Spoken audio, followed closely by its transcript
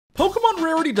Pokemon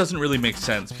rarity doesn't really make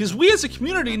sense, because we as a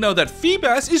community know that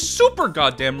Feebas is super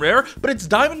goddamn rare, but its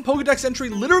Diamond Pokedex entry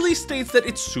literally states that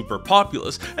it's super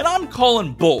populous, and I'm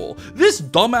calling bull. This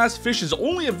dumbass fish is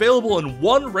only available in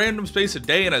one random space a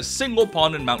day in a single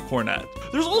pond in Mount Cornet.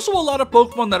 There's also a lot of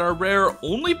Pokemon that are rare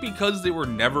only because they were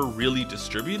never really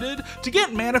distributed. To get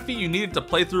Manaphy, you needed to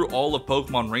play through all of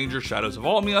Pokemon Ranger Shadows of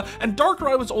Almia, and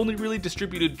Darkrai was only really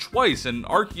distributed twice, and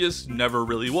Arceus never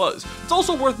really was. It's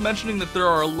also worth mentioning that there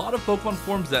are a lot of Pokemon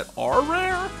forms that are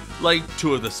rare, like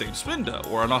 2 of the same Spinda,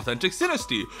 or an authentic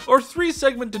Sinistea, or 3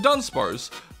 segment to Dunsparce,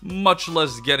 much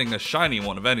less getting a shiny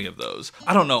one of any of those.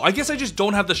 I don't know, I guess I just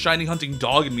don't have the shiny hunting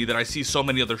dog in me that I see so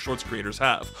many other Shorts creators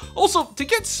have. Also, to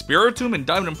get Spiritomb in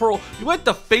Diamond and Pearl, you had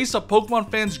to face a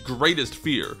Pokemon fan's greatest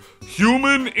fear: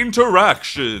 human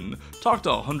interaction. Talk to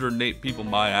 108 people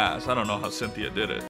my ass, I don't know how Cynthia did it.